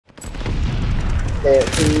Can't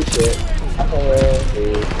see shit. I can't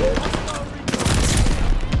see shit.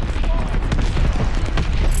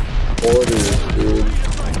 40, dude.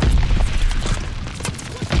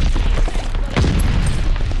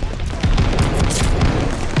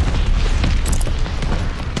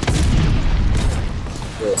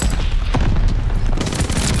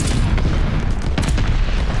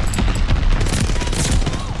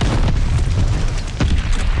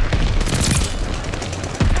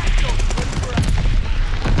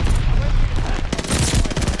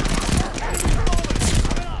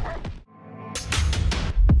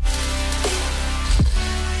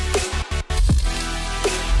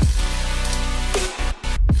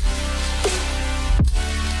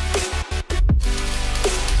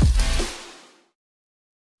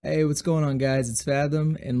 Hey, what's going on, guys? It's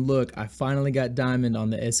Fathom, and look, I finally got Diamond on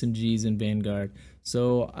the SMGs in Vanguard.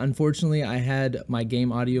 So unfortunately, I had my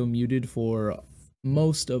game audio muted for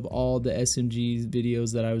most of all the SMG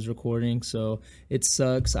videos that I was recording, so it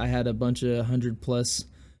sucks. I had a bunch of 100+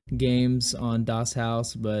 games on DOS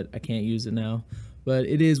House, but I can't use it now. But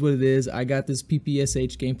it is what it is. I got this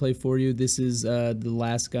PPSh gameplay for you. This is the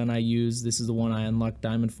last gun I used. This is the one I unlocked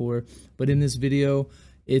Diamond for. But in this video,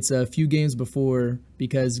 it's a few games before,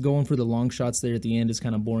 because going for the long shots there at the end is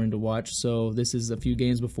kind of boring to watch. So this is a few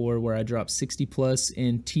games before where I dropped 60+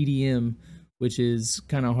 in TDM, which is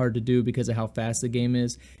kind of hard to do because of how fast the game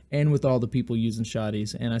is, and with all the people using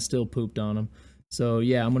shotties, and I still pooped on them. So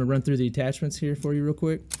yeah, I'm going to run through the attachments here for you real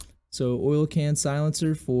quick. So oil can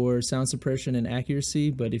silencer for sound suppression and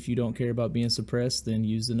accuracy, but if you don't care about being suppressed, then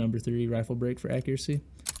use the number 3 rifle brake for accuracy.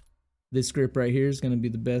 This grip right here is going to be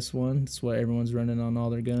the best one. That's what everyone's running on all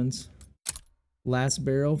their guns. Last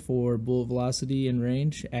barrel for bullet velocity and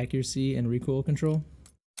range, accuracy, and recoil control.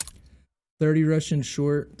 30 Russian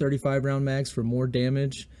short 35 round mags for more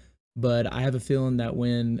damage, but I have a feeling that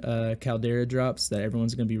when Caldera drops that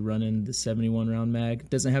everyone's going to be running the 71 round mag.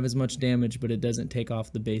 Doesn't have as much damage, but it doesn't take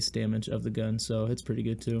off the base damage of the gun, so it's pretty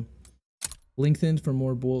good too. Lengthened for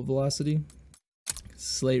more bullet velocity.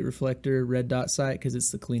 Slate reflector red dot sight because it's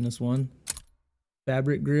the cleanest one.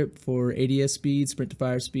 Fabric grip for ADS speed, sprint to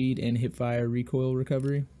fire speed, and hip fire recoil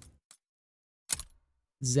recovery.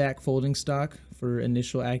 Zac folding stock for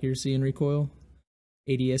initial accuracy and recoil,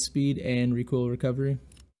 ADS speed, and recoil recovery.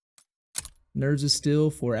 Nerves of steel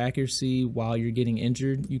for accuracy while you're getting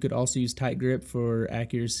injured. You could also use tight grip for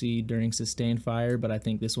accuracy during sustained fire, but I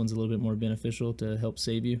think this one's a little bit more beneficial to help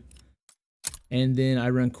save you. And then I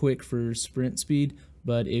run quick for sprint speed,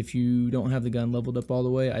 but if you don't have the gun leveled up all the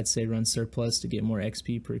way, I'd say run surplus to get more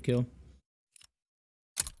XP per kill.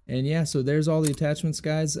 And yeah, so there's all the attachments,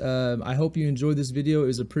 guys. I hope you enjoyed this video. It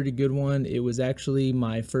was a pretty good one. It was actually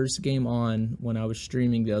my first game on when I was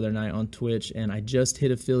streaming the other night on Twitch, and I just hit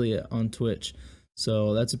affiliate on Twitch.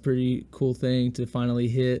 So that's a pretty cool thing to finally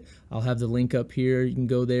hit. I'll have the link up here. You can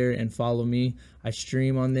go there and follow me. I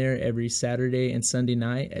stream on there every Saturday and Sunday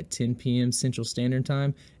night at 10 p.m. Central Standard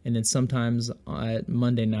Time, and then sometimes at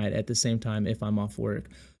Monday night at the same time if I'm off work.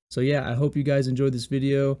 So yeah, I hope you guys enjoyed this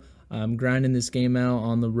video. I'm grinding this game out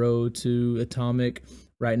on the road to Atomic.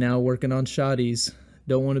 Right now working on shotties.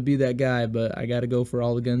 Don't want to be that guy, but I got to go for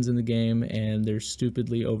all the guns in the game, and they're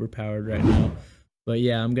stupidly overpowered right now. But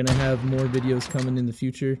yeah, I'm going to have more videos coming in the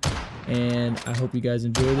future, and I hope you guys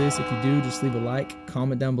enjoy this. If you do, just leave a like,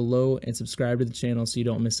 comment down below, and subscribe to the channel so you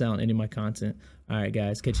don't miss out on any of my content. Alright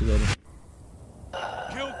guys, catch you later.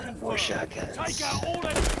 More shotguns.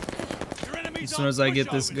 As soon as I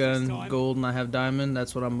get this gun gold and I have diamond,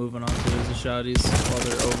 that's what I'm moving on to, is the shotties while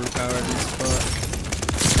they're overpowered in spot.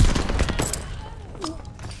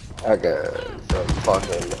 Shotguns from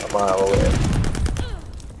fucking a mile away.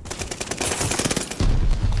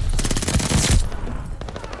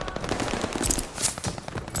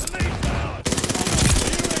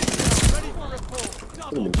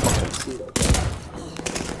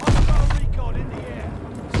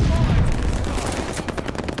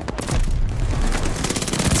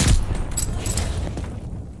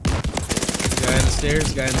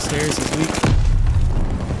 Guy in the stairs, he's weak.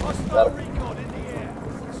 No,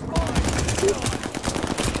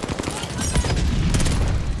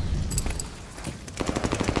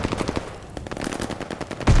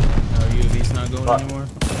 UAV's not going anymore.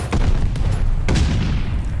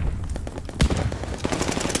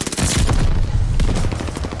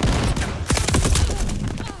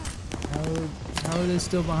 How are they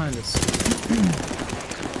still behind us?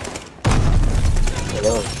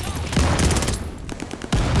 Hello.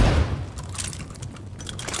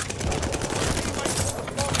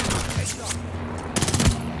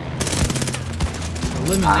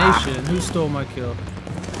 Elimination. Who stole my kill?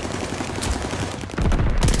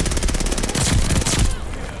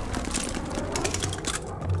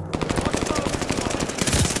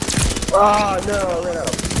 Oh no, I ran out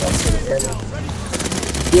of fucking ammo.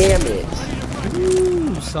 Damn it.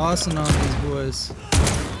 Woo, saucing on these boys. I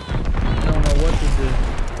don't know what to do.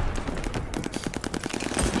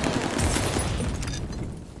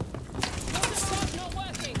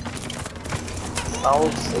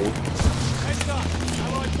 I'll see.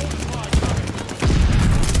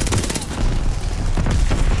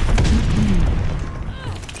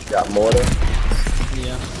 Got mortar?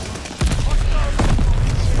 Yeah.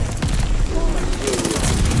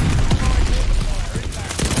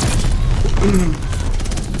 Oh,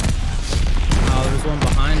 there's one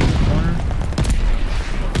behind in the corner.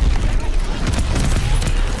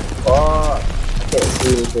 Oh, I can't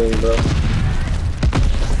see anything, bro.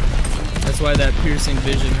 That's why that piercing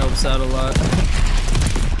vision helps out a lot.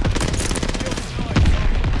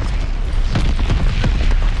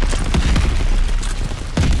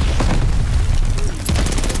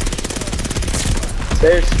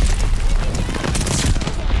 Stairs.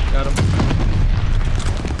 Got him.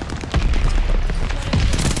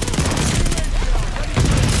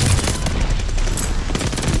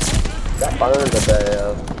 Got burned a bit.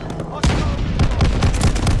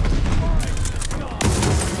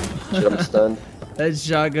 Shit, I'm stunned. That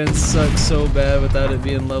shotgun sucks so bad without it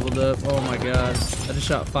being leveled up. Oh my god. I just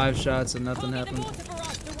shot 5 shots and nothing happened.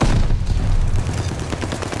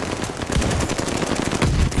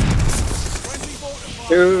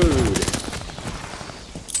 Dude.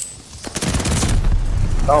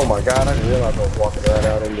 Oh my god, I didn't realize I was walking right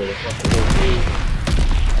out into the fucking thing.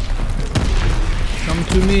 Come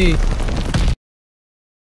to me.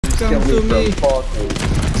 Come to me. Fucking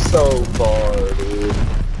so far, dude.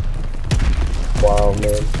 Wow,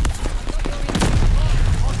 man.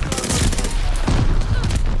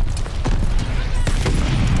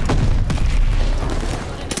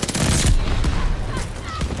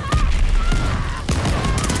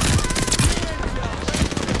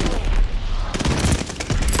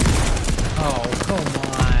 Oh, come on.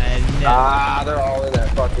 Ah, they're all in that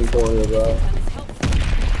fucking corner, bro.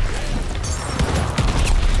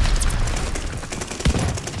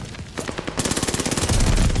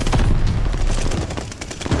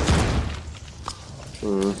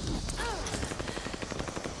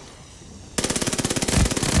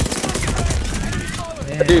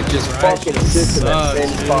 That dude just fucking sits in that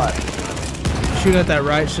same spot. Shooting at that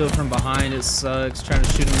right shield from behind, it sucks. Trying to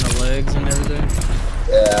shoot him in the legs and everything.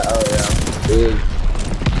 Yeah, oh yeah. Dude.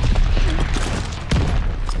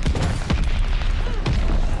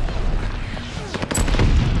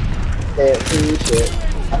 Can't see shit.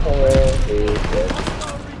 I can't see shit.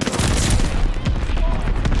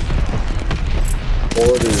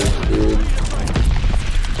 40, dude.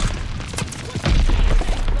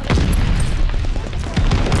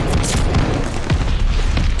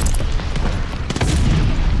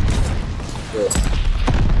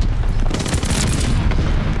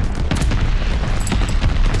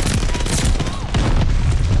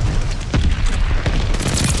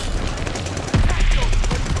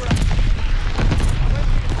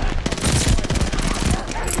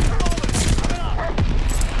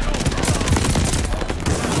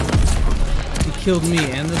 Killed me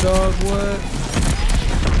and the dog, what?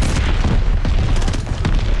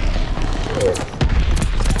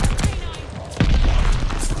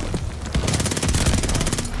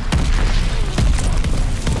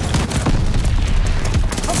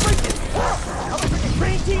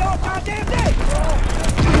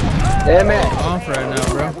 Damn it! I'm off right now,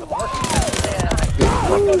 bro.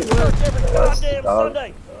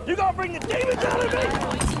 You gonna bring the demons out of me?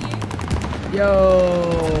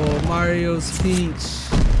 Yo, Mario's Peach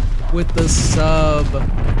with the sub.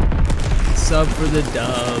 Sub for the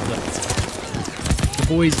dub. The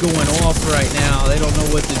boys going off right now. They don't know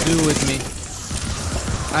what to do with me.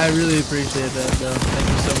 I really appreciate that, though. Thank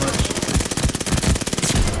you so much.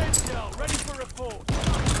 Ready for report.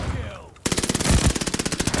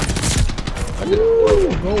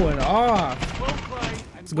 Ooh, going off.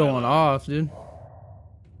 It's going off, dude.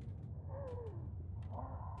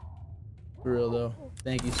 For real though.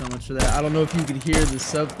 Thank you so much for that. I don't know if you could hear the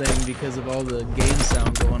sub thing because of all the game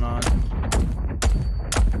sound going on.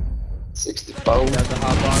 64. Got the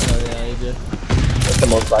hop on? Oh yeah, you did. That's the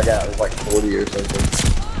most I got. It was like 40 or something.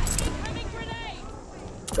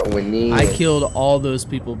 Going in. I killed all those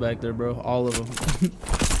people back there, bro. All of them.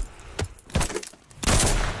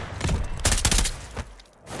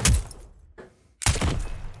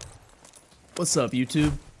 What's up,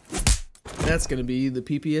 YouTube? That's gonna be the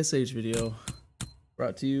PPSh video,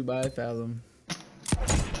 brought to you by Fathom.